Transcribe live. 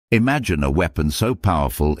Imagine a weapon so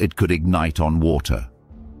powerful it could ignite on water.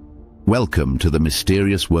 Welcome to the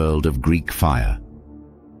mysterious world of Greek fire.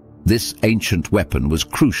 This ancient weapon was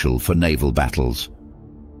crucial for naval battles.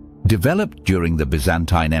 Developed during the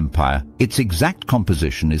Byzantine Empire, its exact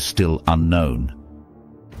composition is still unknown.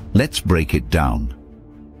 Let's break it down.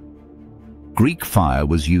 Greek fire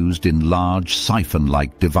was used in large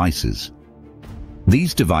siphon-like devices.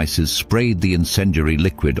 These devices sprayed the incendiary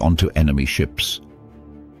liquid onto enemy ships.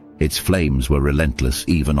 Its flames were relentless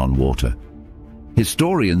even on water.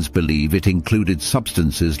 Historians believe it included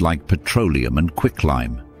substances like petroleum and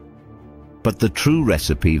quicklime. But the true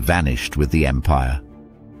recipe vanished with the empire.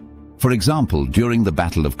 For example, during the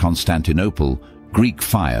Battle of Constantinople, Greek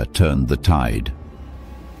fire turned the tide.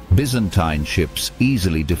 Byzantine ships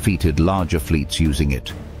easily defeated larger fleets using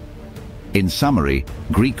it. In summary,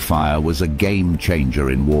 Greek fire was a game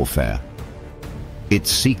changer in warfare. Its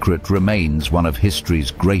secret remains one of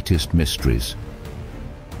history's greatest mysteries.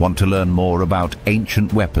 Want to learn more about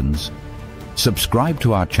ancient weapons? Subscribe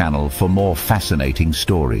to our channel for more fascinating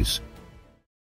stories.